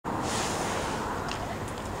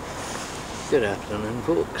Good afternoon,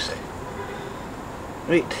 folks.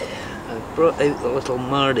 Right, I've brought out the little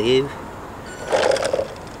Mardave,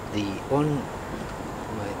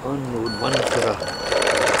 my on-road one for a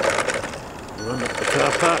run up the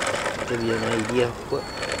car park, to give you an idea what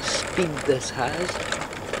speed this has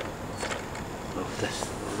of this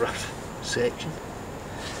rough section.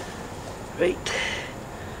 Right,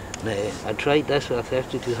 now I tried this with a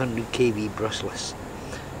 3200 kV brushless.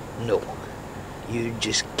 No, you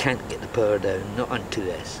just can't get the power down, not onto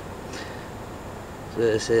this.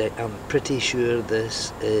 So I'm pretty sure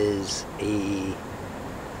this is a,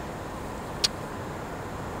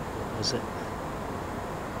 what was it?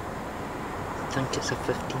 I think it's a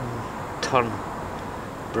 15-ton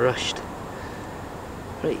brushed.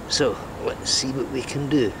 Right, so let's see what we can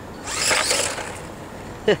do.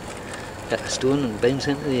 Hit a stone and bounce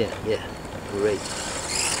into the air. Yeah, right.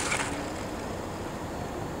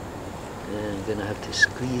 And I'm going to have to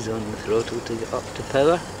squeeze on the throttle to get up to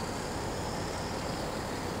power.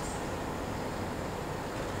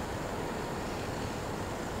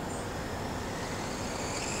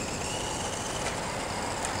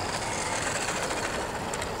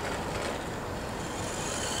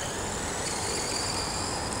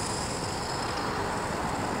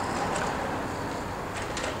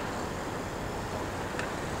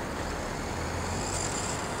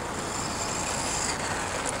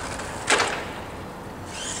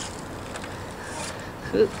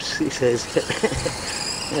 Oops, he says.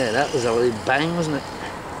 Yeah, that was a loud bang, wasn't it?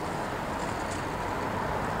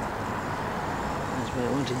 That's why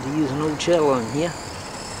I wanted to use an old shell on here.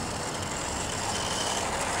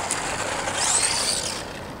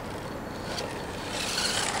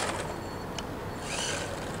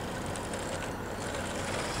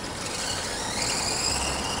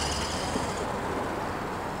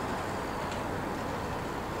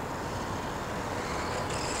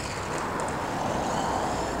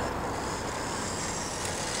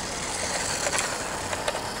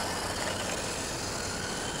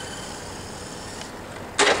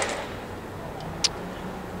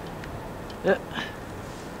 Yeah.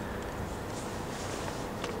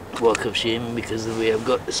 Walk of shame because of the way I've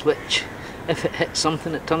got the switch. If it hits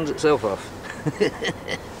something, it turns itself off.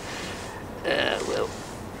 Well,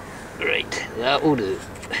 right, that will do.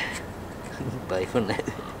 Bye for now.